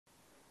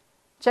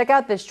Check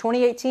out this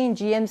 2018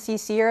 GMC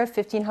Sierra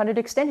 1500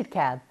 Extended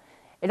Cab.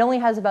 It only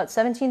has about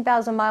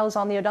 17,000 miles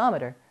on the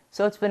odometer,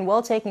 so it's been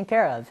well taken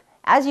care of.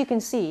 As you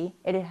can see,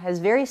 it has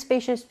a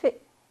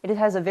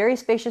very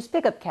spacious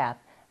pickup cab,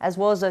 as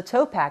well as a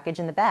tow package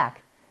in the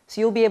back, so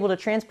you'll be able to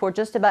transport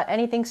just about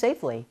anything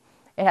safely.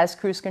 It has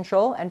cruise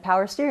control and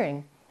power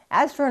steering.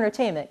 As for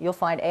entertainment, you'll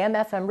find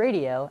AM/FM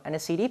radio and a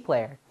CD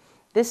player.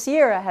 This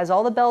Sierra has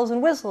all the bells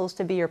and whistles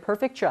to be your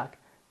perfect truck.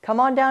 Come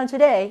on down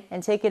today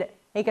and take it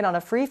on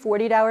a free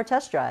 48-hour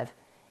test drive.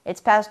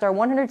 It's passed our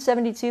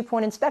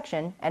 172-point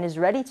inspection and is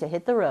ready to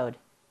hit the road.